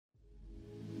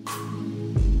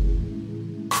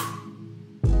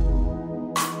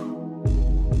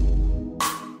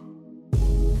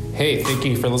Hey, thank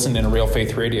you for listening to Real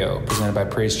Faith Radio, presented by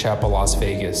Praise Chapel Las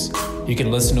Vegas. You can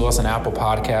listen to us on Apple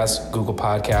Podcasts, Google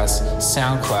Podcasts,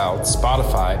 SoundCloud,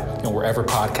 Spotify, and wherever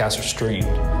podcasts are streamed.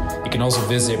 You can also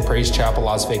visit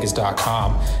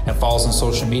praisechapellasvegas.com and follow us on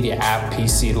social media at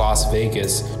PC Las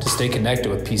Vegas to stay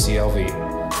connected with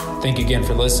PCLV. Thank you again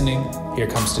for listening. Here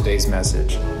comes today's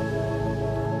message.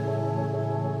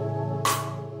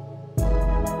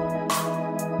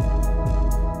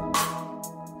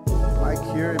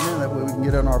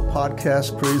 On our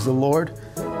podcast, praise the Lord,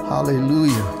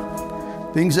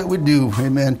 hallelujah. Things that we do,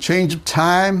 amen. Change of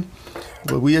time,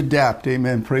 but we adapt,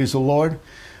 amen. Praise the Lord.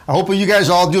 I hope you guys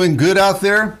are all doing good out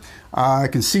there. I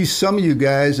can see some of you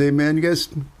guys, amen. You guys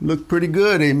look pretty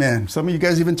good, amen. Some of you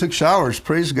guys even took showers,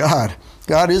 praise God.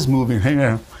 God is moving,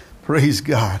 amen. Praise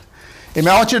God.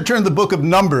 Amen. I want you to turn to the book of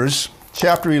Numbers,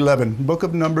 chapter 11. Book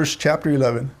of Numbers, chapter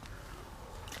 11.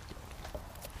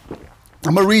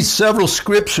 I'm going to read several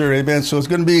scripture, amen. So it's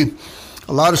going to be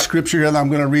a lot of scripture that I'm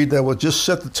going to read that will just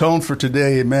set the tone for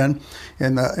today, amen.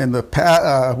 And where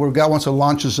God wants to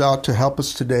launch us out to help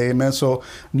us today, amen. So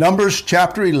Numbers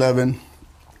chapter 11,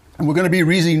 and we're going to be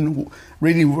reading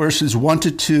verses 1 to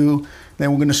 2.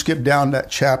 Then we're going to skip down that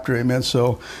chapter, amen.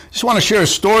 So I just want to share a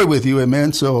story with you,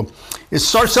 amen. So it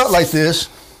starts out like this.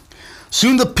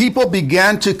 Soon the people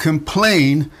began to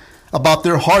complain about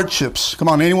their hardships. Come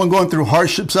on, anyone going through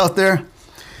hardships out there?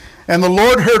 And the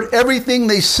Lord heard everything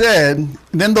they said.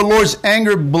 Then the Lord's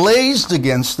anger blazed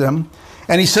against them,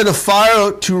 and he set a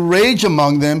fire to rage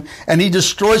among them, and he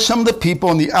destroyed some of the people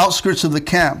on the outskirts of the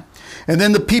camp. And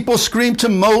then the people screamed to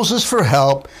Moses for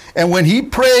help, and when he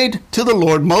prayed to the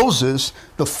Lord, Moses,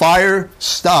 the fire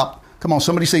stopped. Come on,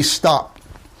 somebody say stop.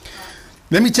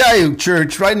 Let me tell you,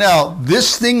 church, right now,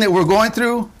 this thing that we're going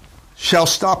through shall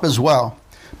stop as well.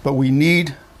 But we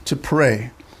need to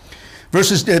pray.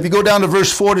 If you go down to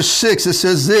verse 4 to 6, it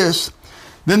says this.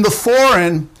 Then the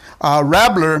foreign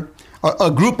rabbler, a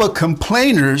group of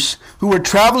complainers who were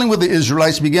traveling with the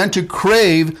Israelites, began to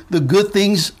crave the good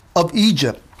things of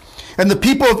Egypt. And the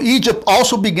people of Egypt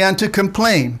also began to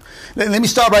complain. Let me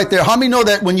stop right there. How many know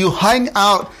that when you hang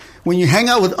out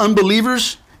with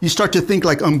unbelievers, you start to think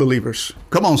like unbelievers?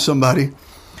 Come on, somebody.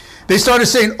 They started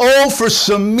saying, "Oh, for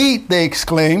some meat," they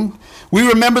exclaimed. "We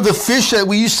remember the fish that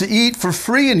we used to eat for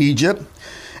free in Egypt,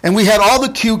 and we had all the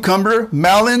cucumber,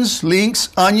 melons, leeks,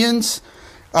 onions,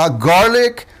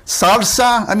 garlic,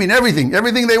 salsa,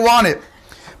 everything they wanted.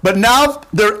 But now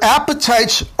their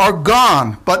appetites are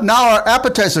gone."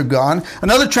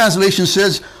 Another translation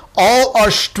says, "All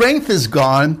our strength is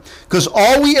gone, because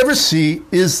all we ever see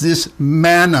is this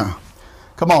manna."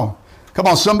 Come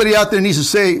on, somebody out there needs to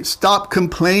say, stop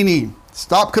complaining.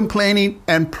 Stop complaining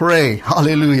and pray.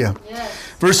 Hallelujah. Yes.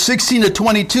 Verse 16 to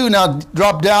 22, now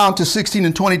drop down to 16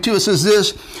 and 22. It says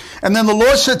this, "And then the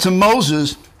Lord said to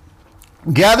Moses,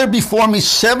 'Gather before me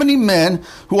 70 men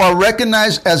who are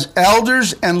recognized as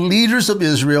elders and leaders of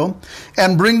Israel,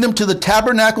 and bring them to the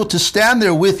tabernacle to stand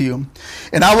there with you.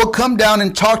 And I will come down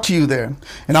and talk to you there.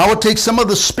 And I will take some of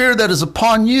the spirit that is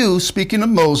upon you,'" speaking of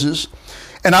Moses,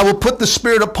 "and I will put the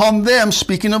spirit upon them,"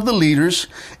 speaking of the leaders,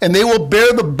 "and they will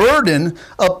bear the burden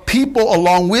of people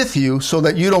along with you, so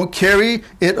that you don't carry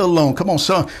it alone." Come on,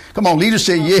 son. Come on, leaders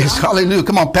say yes. Hallelujah.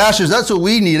 Come on, pastors, that's what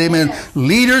we need. Amen. Yes.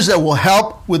 Leaders that will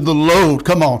help with the load.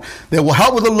 Come on. They will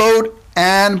help with the load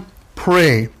and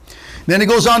pray. Then it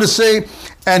goes on to say,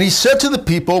 "And he said to the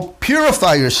people,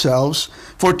 'Purify yourselves,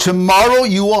 for tomorrow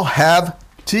you will have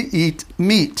to eat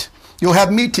meat.'" You'll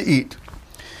have meat to eat.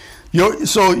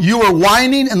 "So you were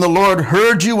whining, and the Lord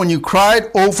heard you when you cried,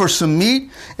 'Oh, for some meat,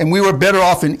 and we were better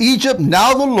off in Egypt.'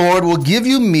 Now the Lord will give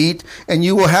you meat, and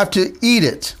you will have to eat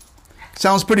it."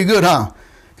 Sounds pretty good, huh?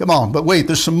 Come on, but wait,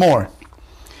 there's some more.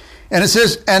 And it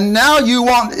says, "And now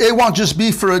it won't just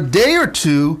be for a day or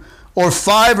two, or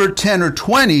 5 or 10 or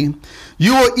 20.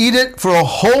 You will eat it for a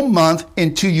whole month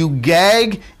until you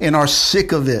gag and are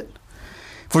sick of it.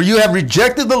 For you have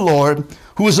rejected the Lord,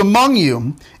 who is among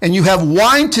you, and you have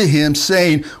whined to him,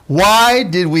 saying, 'Why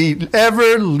did we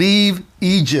ever leave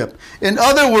Egypt?'" In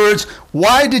other words,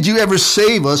 why did you ever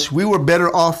save us? We were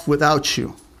better off without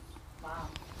you. Wow.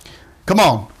 Come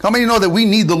on. How many know that we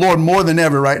need the Lord more than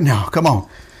ever right now? Come on.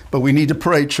 But we need to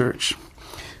pray, church.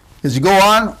 As you go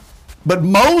on, but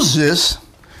Moses,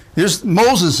 here's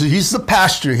Moses, he's the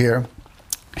pastor here.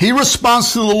 He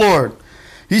responds to the Lord.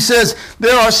 He says,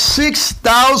 "There are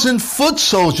 6,000 foot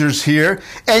soldiers here,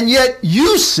 and yet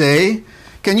you say,"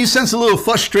 can you sense a little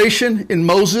frustration in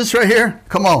Moses right here?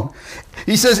 Come on.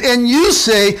 He says, "And you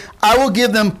say, I will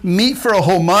give them meat for a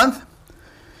whole month.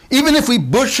 Even if we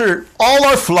butcher all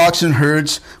our flocks and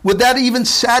herds, would that even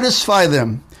satisfy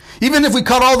them? Even if we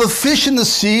caught all the fish in the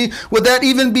sea, would that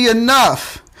even be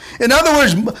enough? In other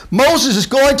words, Moses is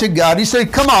going to God. He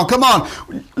said, come on.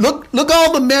 Look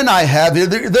all the men I have here.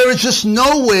 There is just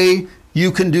no way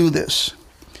you can do this.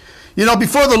 You know,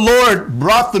 before the Lord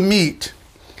brought the meat,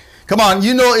 come on,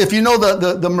 if you know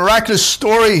the miraculous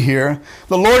story here,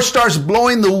 the Lord starts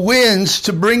blowing the winds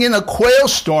to bring in a quail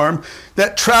storm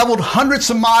that traveled hundreds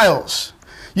of miles.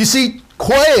 You see,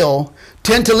 quail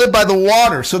tend to live by the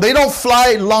water, so they don't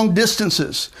fly long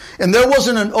distances. And there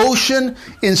wasn't an ocean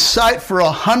in sight for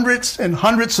hundreds and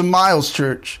hundreds of miles,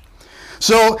 church.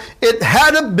 So it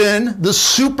had to been the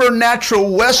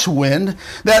supernatural west wind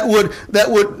that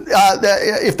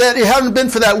if it hadn't been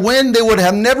for that wind, they would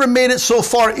have never made it so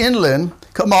far inland.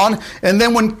 Come on. And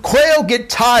then when quail get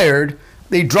tired,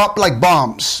 they drop like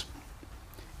bombs.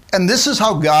 And this is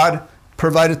how God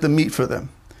provided the meat for them.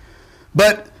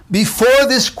 But before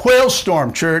this quail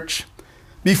storm, church,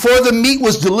 before the meat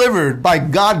was delivered by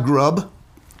God Grub,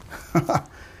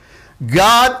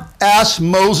 God asked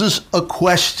Moses a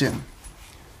question.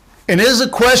 And it is a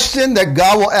question that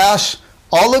God will ask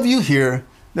all of you here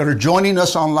that are joining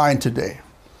us online today.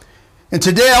 And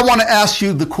today I want to ask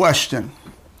you the question.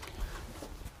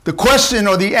 The question,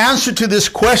 or the answer to this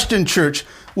question, church,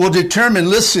 will determine,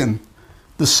 listen,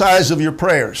 the size of your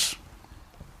prayers.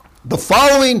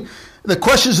 The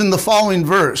question's in the following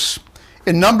verse.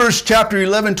 In Numbers chapter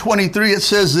 11:23, it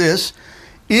says this: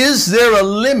 is there a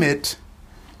limit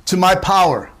to my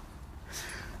power?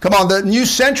 Come on, the New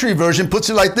Century Version puts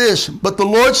it like this: but the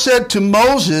Lord said to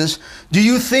Moses, do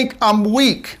you think I'm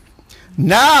weak?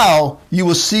 Now you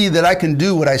will see that I can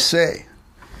do what I say.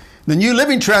 The New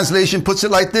Living Translation puts it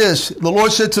like this: the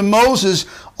Lord said to Moses,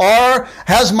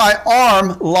 has my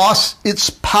arm lost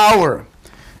its power?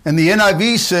 And the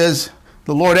NIV says,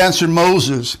 the Lord answered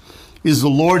Moses, is the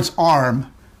Lord's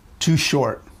arm too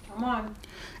short? Come on.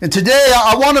 And today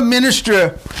I want to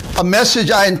minister a message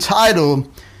I entitled,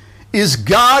 is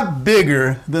God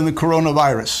bigger than the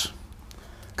coronavirus?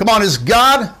 Come on, is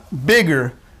God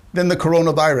bigger than the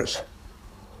coronavirus?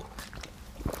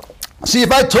 See,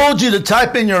 if I told you to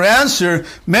type in your answer,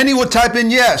 many would type in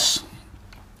yes.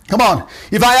 Come on.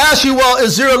 If I ask you, well,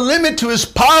 is there a limit to his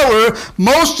power?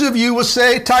 Most of you will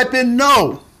say, type in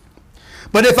no.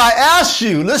 But if I ask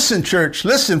you, listen, church,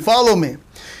 listen, follow me.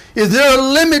 Is there a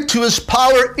limit to his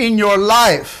power in your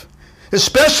life?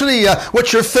 Especially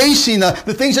what you're facing,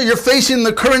 the things that you're facing in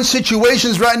the current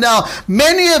situations right now.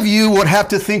 Many of you would have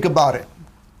to think about it.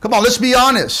 Come on, let's be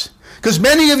honest. Because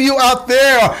many of you out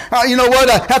there,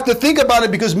 have to think about it,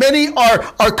 because many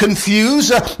are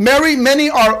confused. Many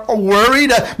are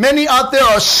worried. Many out there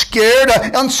are scared,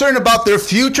 uncertain about their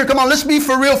future. Come on, let's be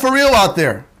for real out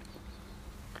there.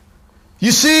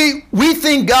 You see, we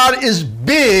think God is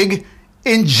big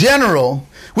in general.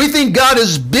 We think God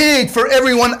is big for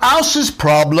everyone else's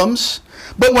problems.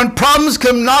 But when problems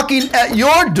come knocking at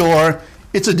your door,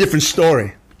 it's a different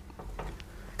story.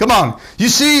 Come on. You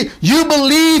see, you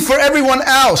believe for everyone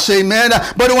else, amen.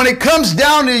 But when it comes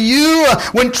down to you,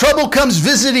 when trouble comes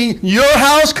visiting your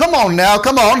house, come on now,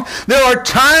 come on. There are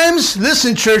times,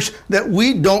 listen, church, that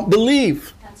we don't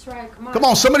believe. That's right, come on. Come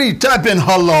on, somebody type in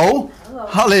hello.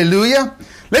 Hallelujah.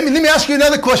 Let me ask you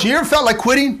another question. You ever felt like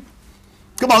quitting?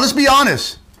 Come on, let's be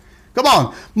honest. Come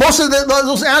on. Most of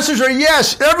those answers are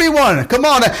yes. Everyone. Come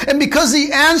on. And because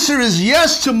the answer is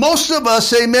yes to most of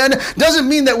us, amen, doesn't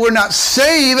mean that we're not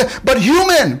saved, but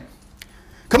human.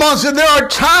 Come on. So there are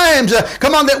times,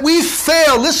 that we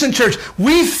fail. Listen, church,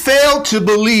 we fail to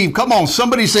believe. Come on.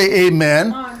 Somebody say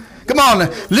amen. Come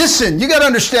on. Listen, you got to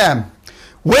understand.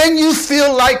 When you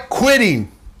feel like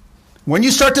quitting, when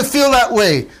you start to feel that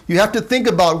way, you have to think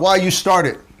about why you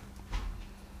started.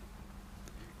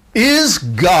 Is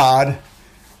God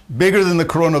bigger than the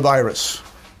coronavirus?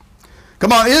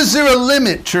 Come on, is there a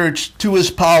limit, church, to his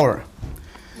power?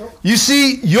 Nope. You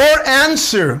see, your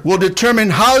answer will determine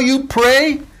how you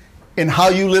pray and how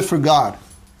you live for God.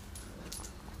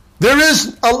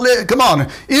 Is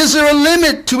there a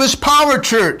limit to his power,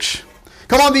 church?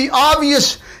 Come on, the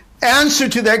obvious answer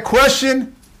to that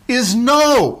question is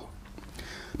no.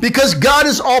 Because God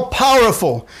is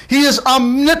all-powerful. He is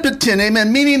omnipotent,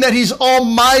 amen, meaning that he's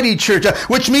almighty, church,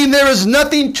 which means there is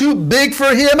nothing too big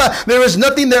for him. There is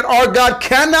nothing that our God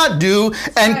cannot do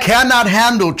and cannot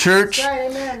handle, church.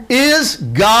 Right, amen. Is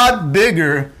God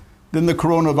bigger than the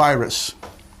coronavirus?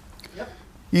 Yep.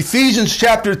 Ephesians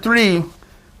chapter 3,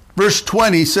 verse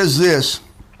 20 says this: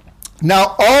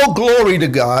 now all glory to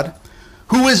God,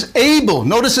 who is able.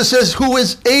 Notice it says who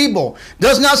is able.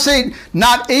 Does not say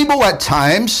not able at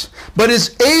times, but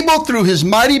is able through his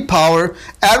mighty power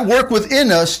at work within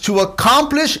us to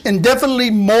accomplish indefinitely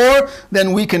more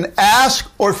than we can ask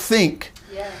or think.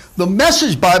 Yes. The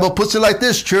Message Bible puts it like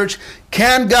this, church.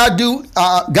 God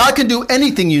can do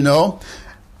anything, you know,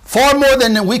 far more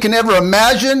than we can ever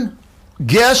imagine,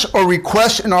 guess, or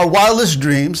request in our wildest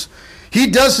dreams. He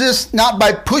does this not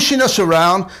by pushing us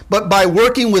around, but by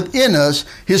working within us,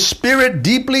 his Spirit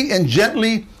deeply and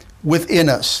gently within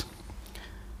us.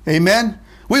 Amen?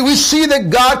 We see that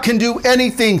God can do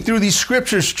anything through these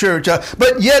scriptures, church.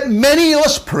 But yet many of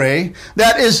us pray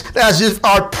that is as if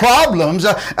our problems,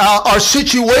 our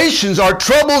situations, our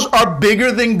troubles are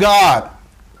bigger than God.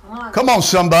 Come on,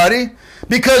 somebody.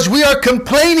 Because we are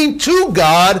complaining to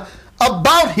God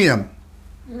about him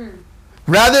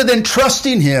rather than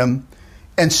trusting him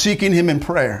and seeking him in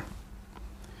prayer.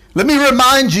 Let me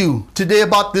remind you today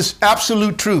about this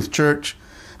absolute truth, church,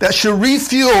 that should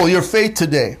refuel your faith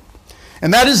today.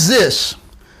 And that is this,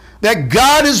 that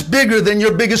God is bigger than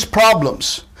your biggest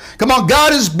problems. Come on,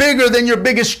 God is bigger than your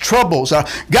biggest troubles.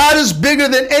 God is bigger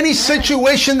than any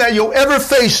situation that you'll ever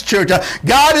face, church.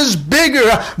 God is bigger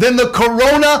than the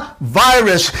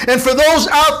coronavirus. And for those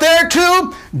out there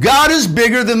too, God is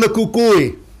bigger than the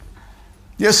kukui.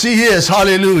 Yes, he is.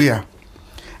 Hallelujah.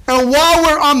 And while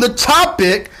we're on the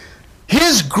topic,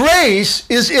 his grace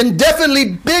is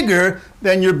indefinitely bigger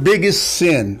than your biggest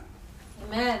sin.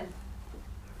 Amen.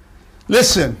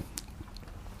 Listen,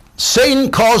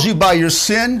 Satan calls you by your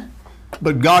sin,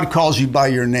 but God calls you by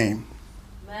your name.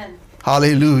 Amen.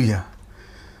 Hallelujah.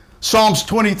 Psalms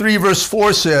 23 verse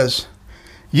 4 says,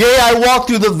 "Yea, I walk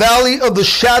through the valley of the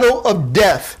shadow of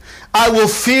death. I will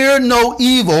fear no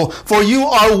evil, for you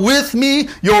are with me,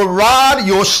 your rod,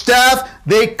 your staff,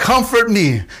 they comfort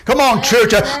me." Come on,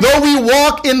 church. Though we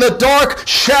walk in the dark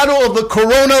shadow of the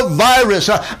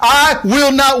coronavirus, I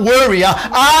will not worry.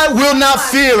 I will not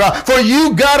fear. For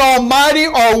you, God Almighty,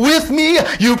 are with me.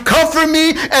 You comfort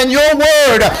me, and your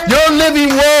word, your living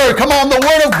word, come on, the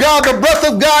word of God, the breath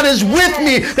of God is with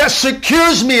me. That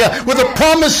secures me with the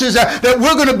promises that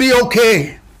we're going to be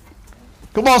okay.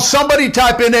 Come on, somebody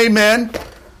type in amen.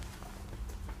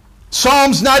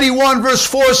 Psalms 91 verse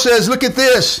 4 says, look at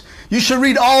this. You should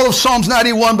read all of Psalms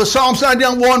 91, but Psalms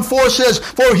 91 4 says,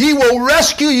 "For he will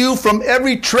rescue you from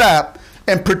every trap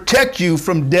and protect you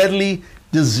from deadly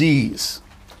disease."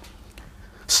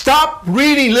 Stop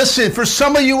reading, listen, for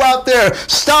some of you out there,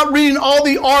 stop reading all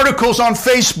the articles on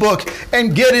Facebook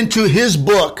and get into his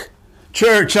book.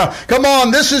 Church, come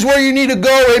on, this is where you need to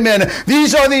go, amen.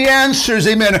 These are the answers,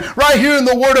 amen. Right here in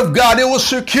the Word of God, it will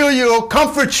secure you, it will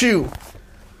comfort you.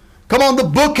 Come on, the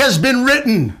book has been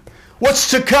written. What's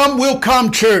to come will come,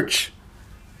 church.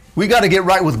 We got to get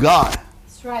right with God.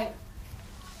 That's right.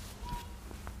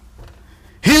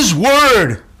 His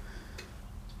Word,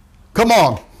 come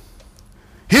on.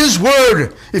 His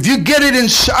Word, if you get it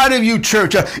inside of you,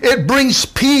 church, it brings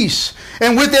peace.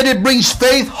 And with it, it brings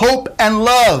faith, hope, and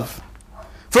love.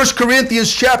 1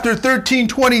 Corinthians chapter 13,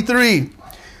 23.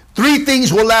 3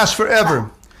 things will last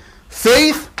forever: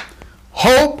 faith,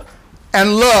 hope,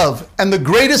 and love. And the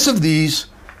greatest of these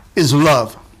is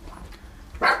love.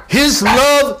 His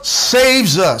love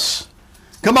saves us.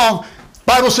 Come on.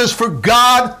 Bible says, "For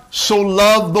God so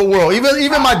loved the world."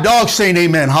 Even my dog's saying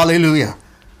amen. Hallelujah.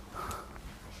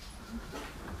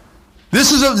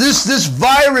 This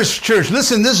virus, church.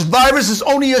 Listen, this virus is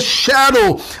only a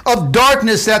shadow of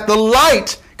darkness that the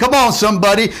light, come on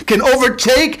somebody, can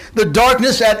overtake the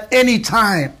darkness at any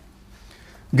time.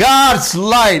 God's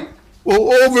light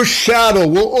will overshadow,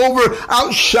 will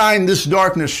outshine this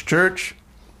darkness, church.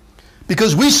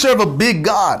 Because we serve a big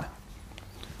God.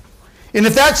 And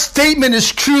if that statement is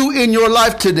true in your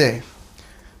life today,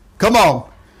 come on,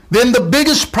 then the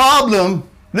biggest problem,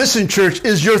 listen, church,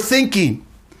 is your thinking.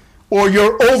 Or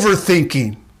you're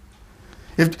overthinking.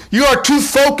 If you are too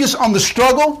focused on the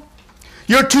struggle,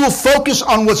 you're too focused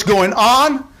on what's going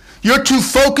on, you're too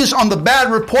focused on the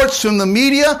bad reports from the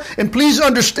media, and please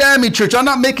understand me, church, I'm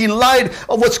not making light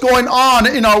of what's going on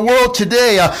in our world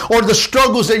today, or the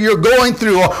struggles that you're going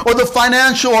through, or the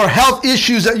financial or health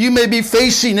issues that you may be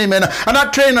facing, amen. I'm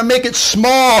not trying to make it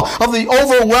small of the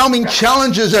overwhelming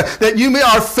challenges that you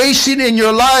are facing in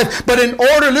your life, but in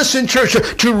order, listen, church,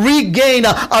 to regain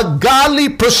a godly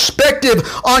perspective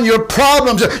on your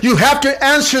problems, you have to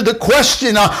answer the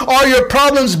question, are your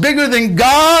problems bigger than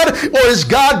God, or is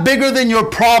God bigger than your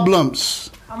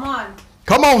problems? Come on.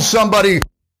 Come on, somebody.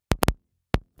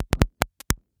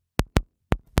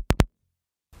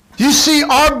 You see,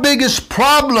 our biggest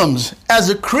problems as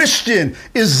a Christian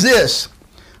is this: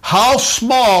 how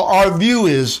small our view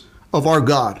is of our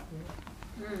God.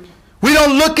 We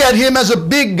don't look at him as a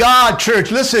big God,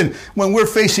 church. Listen, when we're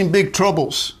facing big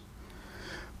troubles.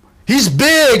 He's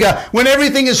big when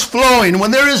everything is flowing,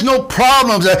 when there is no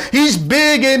problems. He's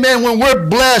big, amen, when we're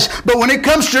blessed. But when it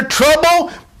comes to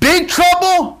trouble, big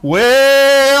trouble,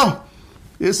 well,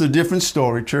 it's a different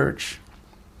story, church.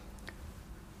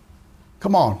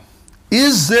 Come on.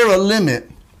 Is there a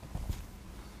limit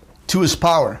to his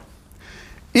power?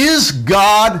 Is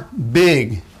God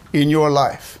big in your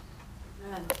life?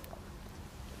 Amen.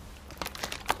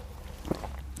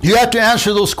 You have to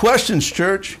answer those questions,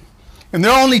 church. And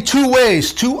there are only two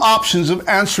ways, two options of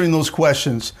answering those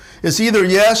questions. It's either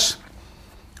yes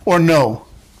or no.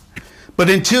 But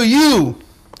until you,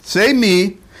 say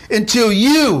me, until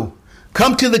you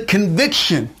come to the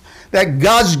conviction that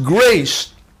God's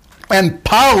grace and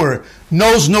power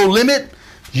knows no limit,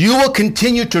 you will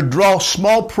continue to draw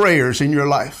small prayers in your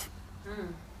life.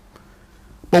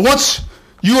 But once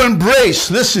you embrace,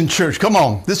 listen, church, come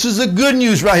on. This is the good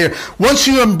news right here. Once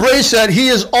you embrace that he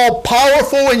is all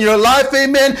powerful in your life,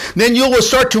 amen, then you will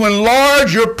start to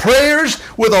enlarge your prayers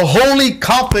with a holy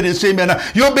confidence, amen.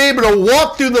 You'll be able to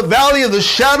walk through the valley of the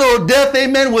shadow of death,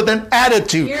 amen, with an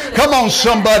attitude. Come on,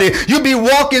 somebody. You'll be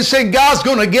walking saying, God's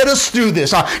going to get us through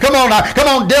this. Come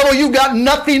on, devil, you got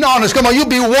nothing on us. Come on, you'll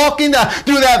be walking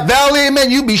through that valley, amen.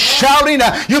 You'll be shouting,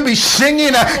 you'll be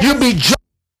singing, you'll be jumping.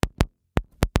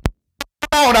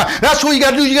 That's what you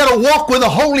got to do. You got to walk with a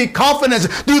holy confidence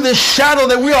through this shadow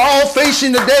that we are all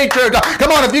facing today, church.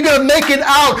 Come on, if you're going to make it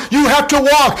out, you have to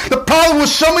walk. The problem with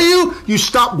some of you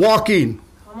stop walking.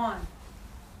 Come on.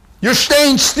 You're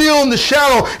staying still in the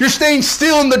shadow. You're staying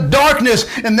still in the darkness.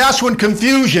 And that's when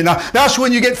confusion, that's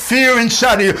when you get fear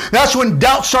inside of you. That's when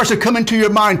doubt starts to come into your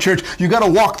mind, church. You got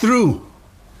to walk through.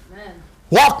 Amen.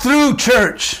 Walk through,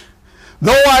 church.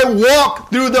 Though I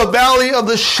walk through the valley of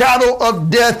the shadow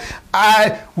of death,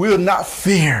 I will not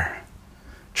fear.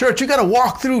 Church, you got to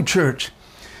walk through, church.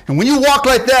 And when you walk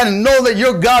like that and know that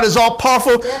your God is all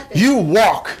powerful, you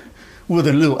walk with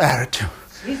a little attitude.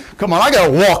 Come on, I got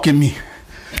to walk in me.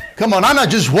 Come on, I'm not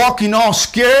just walking all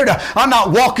scared. I'm not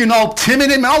walking all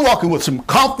timid. Amen. I'm walking with some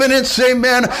confidence.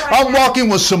 Amen. I'm walking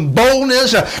with some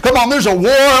boldness. Come on, there's a war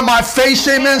on my face.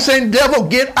 Amen. Saying, devil,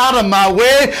 get out of my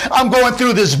way. I'm going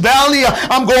through this valley.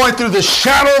 I'm going through the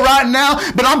shadow right now.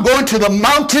 But I'm going to the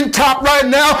mountaintop right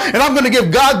now. And I'm going to give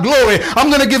God glory.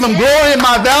 I'm going to give him glory in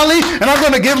my valley. And I'm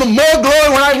going to give him more glory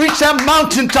when I reach that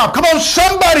mountaintop. Come on,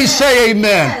 somebody say amen.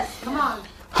 Yes, come on.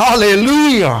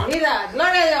 Hallelujah. Mira,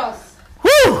 gloria a Dios.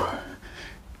 Woo!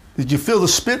 Did you feel the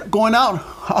spit going out?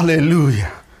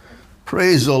 Hallelujah.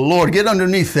 Praise the Lord. Get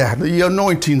underneath that. The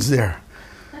anointing's there.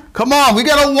 Come on, we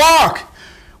got to walk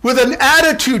with an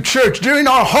attitude, church, during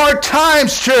our hard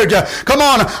times, church. Come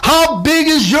on, how big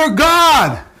is your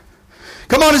God?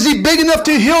 Come on, is he big enough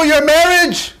to heal your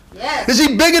marriage? Yes. Is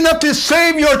he big enough to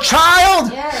save your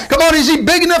child? Yes. Come on, is he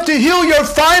big enough to heal your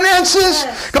finances?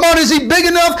 Yes. Come on, is he big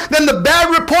enough than the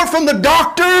bad report from the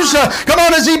doctors? Come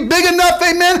on, is he big enough,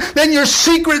 amen, than your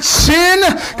secret sin?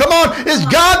 Come on, is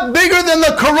God bigger than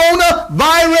the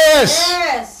coronavirus?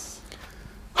 Yes.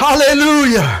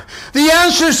 Hallelujah. The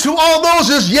answers to all those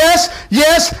is yes,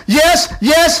 yes, yes,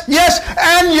 yes, yes,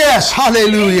 and yes.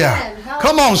 Hallelujah. Amen.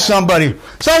 Come on, somebody.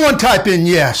 Someone type in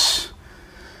yes.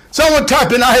 Someone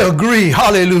type in I agree.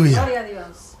 Hallelujah. Gloria a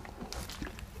Dios.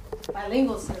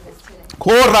 Bilingual service today.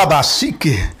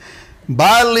 Korabasike.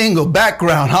 Bilingual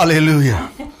background.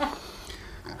 Hallelujah.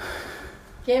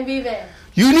 ¿Quién vive?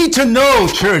 You need to know,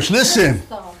 church, listen,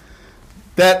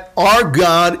 that our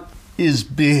God is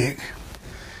big.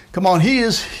 Come on, he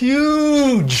is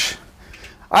huge.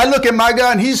 I look at my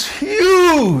God and he's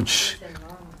huge.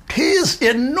 He is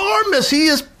enormous. He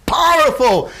is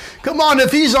powerful. Come on,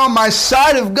 if he's on my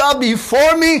side, if God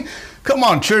before me, come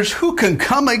on, church, who can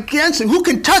come against him? Who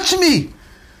can touch me?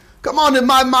 Come on, if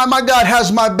my God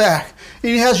has my back,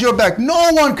 and he has your back.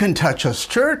 No one can touch us,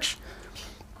 church.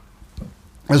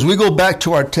 As we go back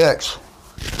to our text,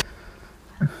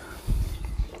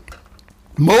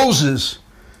 Moses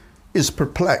is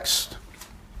perplexed.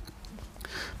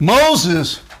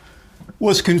 Moses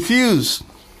was confused.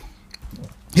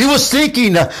 He was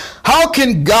thinking, how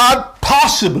can God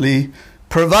possibly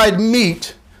provide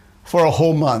meat for a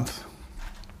whole month?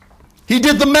 He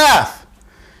did the math.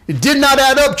 It did not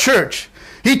add up, church.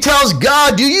 He tells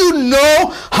God, do you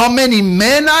know how many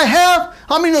men I have?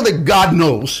 How many know that God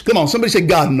knows? Come on, somebody say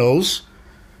God knows.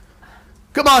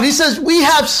 Come on, he says, we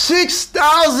have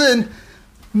 6,000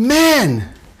 men.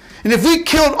 And if we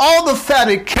killed all the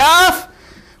fatted calf,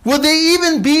 would they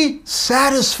even be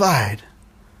satisfied?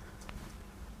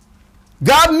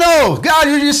 God knows. God,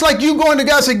 it's like you going to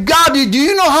God and say, God, do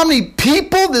you know how many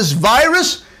people this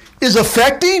virus is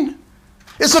affecting?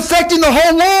 It's affecting the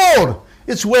whole world.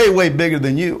 It's way, way bigger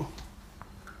than you.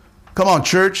 Come on,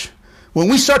 church. When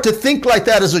we start to think like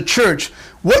that as a church,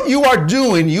 what you are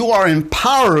doing, you are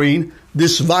empowering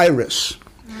this virus.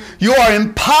 You are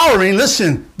empowering,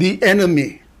 listen, the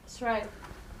enemy. That's right.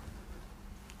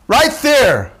 Right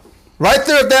there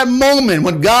at that moment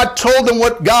when God told them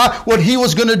what he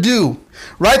was going to do.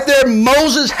 Right there,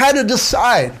 Moses had to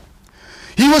decide.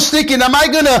 He was thinking, am I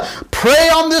going to pray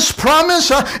on this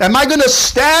promise? Am I going to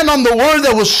stand on the word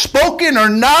that was spoken or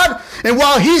not? And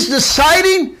while he's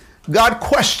deciding, God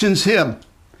questions him.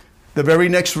 The very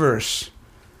next verse.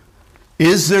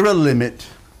 Is there a limit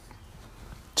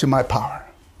to my power?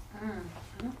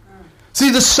 See,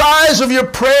 the size of your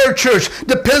prayer, church,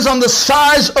 depends on the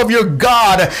size of your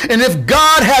God. And if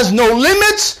God has no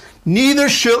limits, neither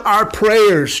shall our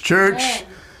prayers, church. Amen.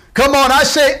 Come on, I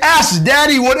say, ask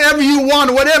Daddy whatever you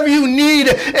want, whatever you need,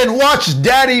 and watch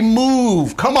Daddy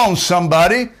move. Come on,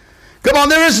 somebody. Come on,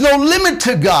 there is no limit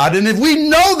to God. And if we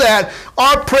know that,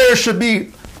 our prayer should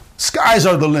be, skies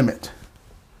are the limit.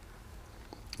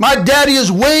 My Daddy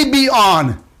is way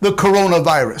beyond the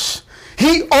coronavirus.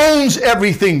 He owns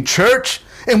everything, church.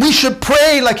 And we should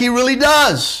pray like he really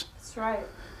does. That's right.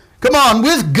 Come on,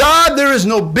 with God there is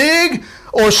no big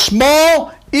or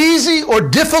small, easy or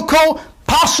difficult,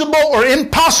 possible or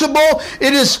impossible.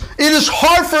 It is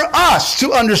hard for us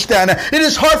to understand. It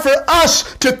is hard for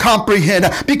us to comprehend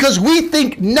because we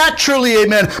think naturally,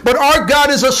 amen. But our God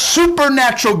is a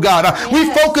supernatural God. Yes.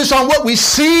 We focus on what we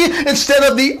see instead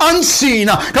of the unseen.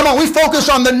 Come on, we focus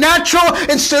on the natural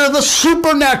instead of the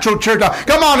supernatural, church.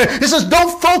 Come on, it says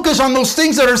don't focus on those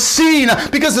things that are seen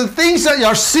because the things that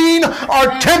are seen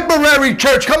are temporary,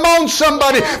 church. Come on,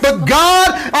 somebody. But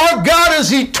God, our God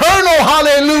is eternal.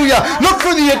 Hallelujah. Look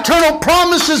for the eternal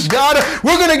promises, God.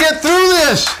 We're going to get through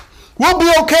this. We'll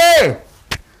be okay.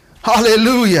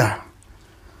 Hallelujah.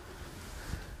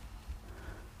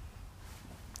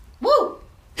 Woo.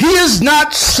 He is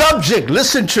not subject,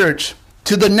 listen, church,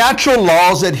 to the natural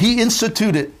laws that he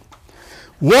instituted.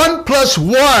 1 +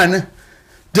 1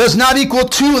 does not equal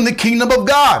 2 in the kingdom of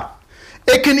God.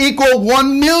 It can equal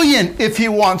 1 million if he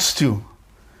wants to.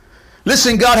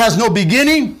 Listen, God has no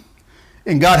beginning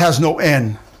and God has no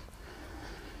end.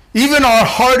 Even our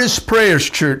hardest prayers,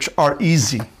 church, are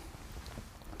easy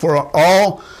for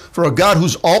a God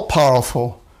who's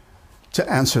all-powerful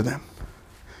to answer them.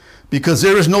 Because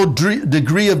there is no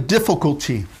degree of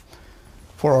difficulty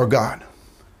for our God.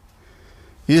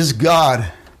 Is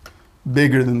God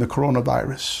bigger than the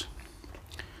coronavirus?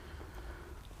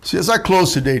 See, as I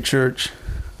close today, church,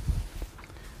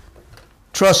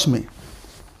 trust me. It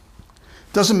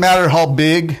doesn't matter how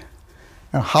big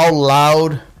and how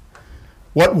loud,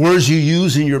 what words you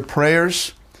use in your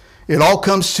prayers. It all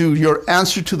comes to your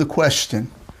answer to the question,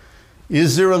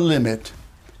 is there a limit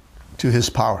to his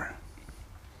power?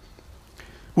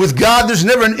 With God, there's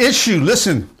never an issue,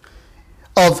 listen,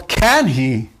 of can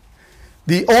he?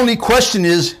 The only question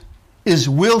is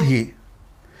will he?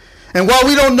 And while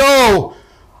we don't know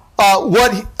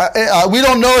we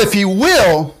don't know if he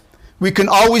will, we can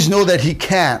always know that he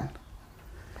can.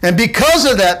 And because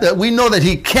of that we know that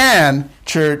he can,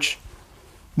 church,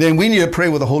 then we need to pray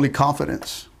with a holy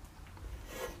confidence.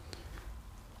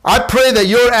 I pray that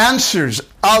your answers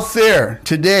out there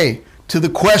today to the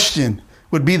question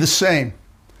would be the same.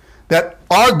 That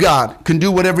our God can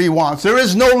do whatever he wants. There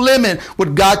is no limit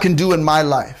what God can do in my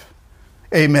life.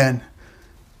 Amen.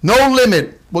 No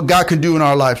limit what God can do in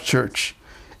our life, church.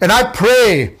 And I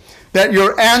pray that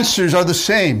your answers are the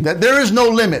same. That there is no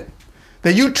limit.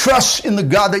 That you trust in the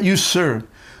God that you serve.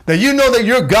 That you know that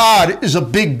your God is a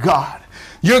big God.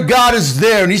 Your God is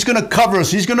there and he's going to cover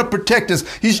us. He's going to protect us.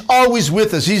 He's always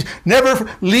with us. He never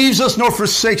leaves us nor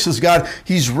forsakes us, God.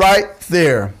 He's right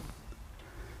there.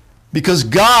 Because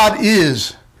God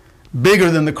is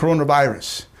bigger than the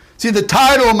coronavirus. See, the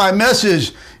title of my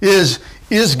message is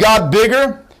God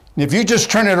bigger? And if you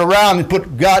just turn it around and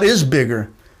put God is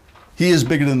bigger, he is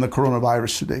bigger than the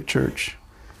coronavirus today, church.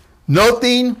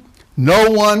 Nothing, no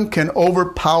one can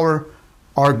overpower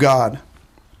our God.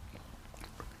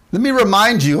 Let me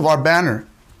remind you of our banner,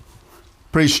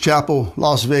 Praise Chapel,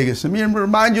 Las Vegas. Let me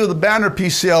remind you of the banner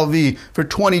PCLV for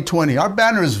 2020. Our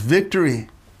banner is victory.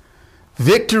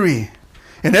 Victory.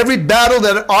 In every battle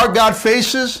that our God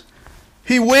faces,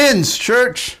 he wins,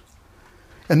 church.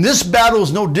 And this battle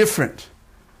is no different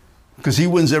because he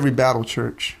wins every battle,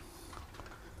 church.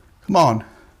 Come on.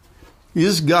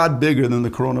 Is God bigger than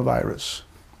the coronavirus?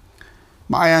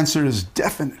 My answer is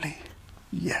definitely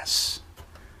yes.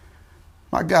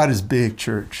 My God is big,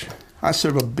 church. I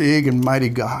serve a big and mighty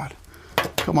God.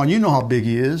 Come on, you know how big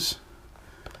he is.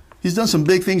 He's done some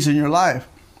big things in your life.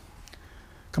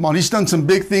 Come on, he's done some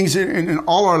big things in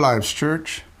all our lives,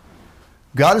 church.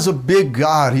 God is a big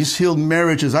God. He's healed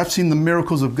marriages. I've seen the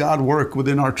miracles of God work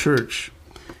within our church.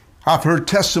 I've heard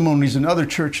testimonies in other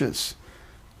churches.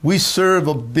 We serve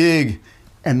a big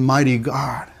and mighty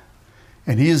God.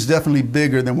 And he is definitely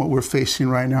bigger than what we're facing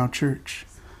right now, church.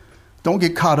 Don't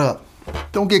get caught up.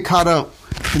 Don't get caught up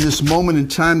in this moment in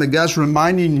time that God's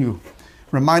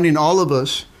reminding all of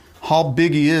us how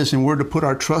big he is and where to put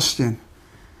our trust in.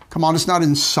 Come on, it's not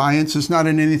in science. It's not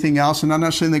in anything else. And I'm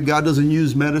not saying that God doesn't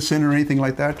use medicine or anything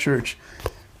like that, church.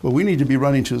 But we need to be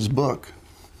running to his book.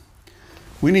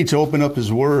 We need to open up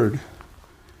his word.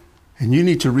 And you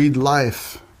need to read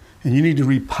life. And you need to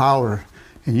read power.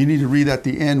 And you need to read at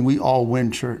the end, we all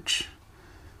win, church.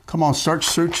 Come on, start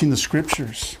searching the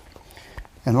scriptures.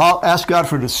 And ask God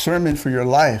for discernment for your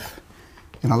life.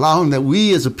 And allow him that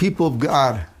we as a people of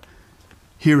God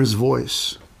hear his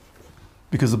voice.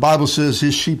 Because the Bible says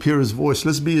his sheep hear his voice.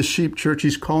 Let's be his sheep, church.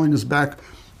 He's calling us back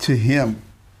to him.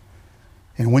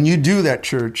 And when you do that,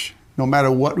 church, no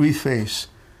matter what we face,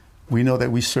 we know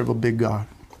that we serve a big God.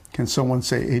 Can someone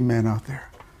say amen out there?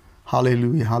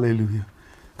 Hallelujah, hallelujah.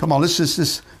 Come on, let's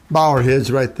just bow our heads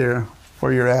right there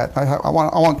where you're at. I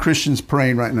want Christians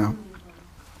praying right now.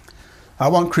 I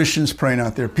want Christians praying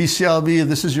out there. PCLV, if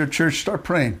this is your church, start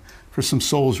praying for some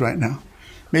souls right now.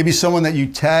 Maybe someone that you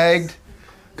tagged.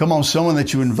 Come on, someone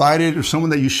that you invited or someone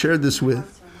that you shared this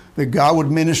with, that God would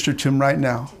minister to them right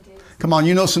now. Come on,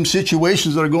 you know some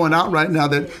situations that are going out right now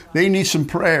that they need some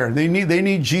prayer. They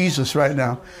need Jesus right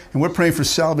now. And we're praying for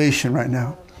salvation right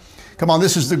now. Come on,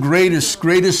 this is the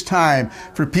greatest time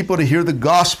for people to hear the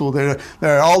gospel. They're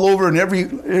all over in every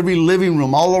living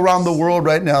room, all around the world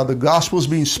right now. The gospel is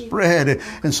being spread.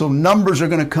 And so numbers are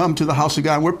going to come to the house of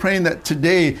God. And we're praying that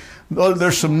today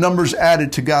there's some numbers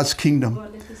added to God's kingdom.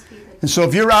 And so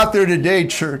if you're out there today,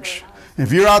 church,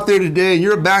 if you're out there today and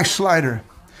you're a backslider,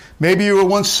 maybe you were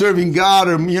once serving God,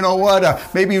 or you know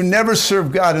what, maybe you never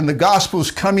served God and the gospel is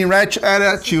coming right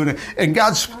at you and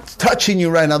God's touching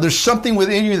you right now. There's something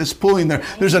within you that's pulling there.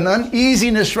 There's an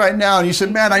uneasiness right now. And you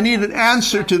said, man, I need an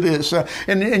answer to this.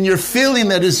 And you're feeling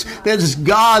that is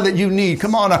God that you need.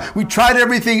 Come on. We tried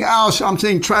everything else. I'm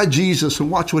saying try Jesus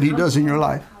and watch what he does in your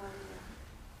life.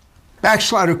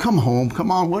 Backslider, come home.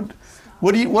 Come on.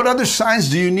 What other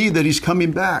signs do you need that he's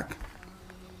coming back?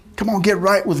 Come on, get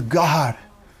right with God.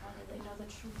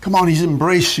 Come on, he's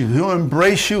embraced you. He'll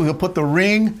embrace you. He'll put the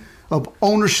ring of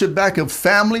ownership back of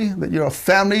family, that you're a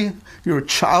family, you're a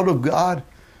child of God.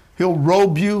 He'll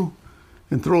robe you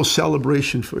and throw a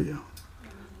celebration for you.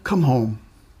 Come home.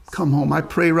 Come home. I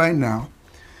pray right now.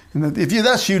 And if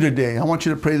that's you today, I want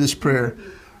you to pray this prayer.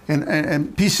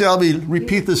 And PCLV,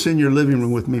 repeat this in your living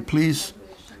room with me, please.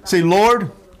 Say,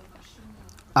 Lord,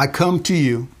 I come to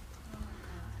you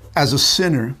as a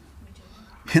sinner,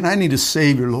 and I need a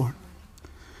Savior, Lord.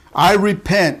 I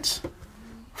repent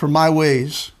for my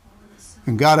ways,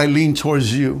 and God, I lean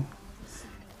towards you.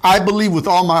 I believe with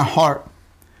all my heart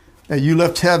that you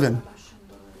left heaven,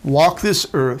 walked this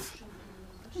earth,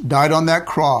 died on that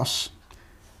cross,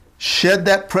 shed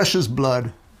that precious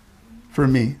blood for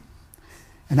me.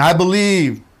 And I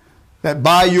believe that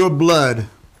by your blood,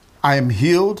 I am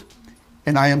healed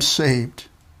and I am saved.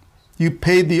 You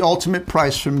paid the ultimate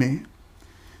price for me.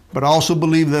 But I also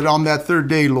believe that on that third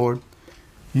day, Lord,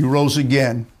 you rose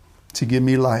again to give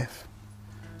me life.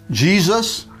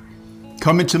 Jesus,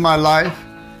 come into my life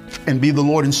and be the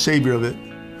Lord and Savior of it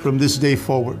from this day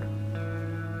forward.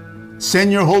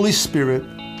 Send your Holy Spirit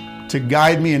to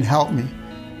guide me and help me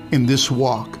in this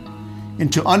walk,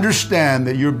 and to understand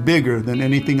that you're bigger than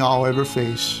anything I'll ever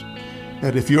face.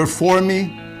 That if you're for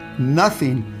me,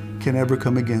 nothing can ever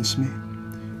come against me.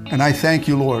 And I thank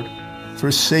you, Lord,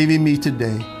 for saving me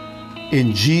today.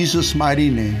 In Jesus' mighty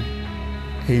name,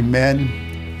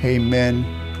 amen, amen,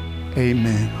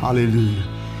 amen. Hallelujah.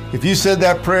 If you said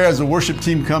that prayer as the worship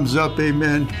team comes up,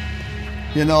 amen.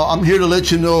 You know, I'm here to let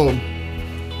you know,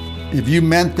 if you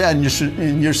meant that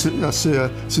and you're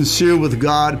sincere with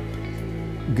God,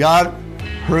 God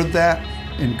heard that,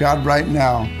 and God right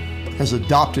now has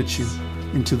adopted you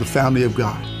into the family of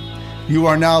God. You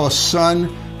are now a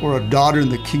son or a daughter in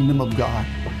the kingdom of God.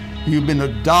 You've been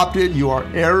adopted. You are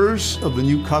heirs of the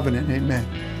new covenant. Amen.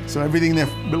 So everything that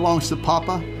belongs to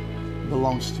Papa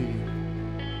belongs to you.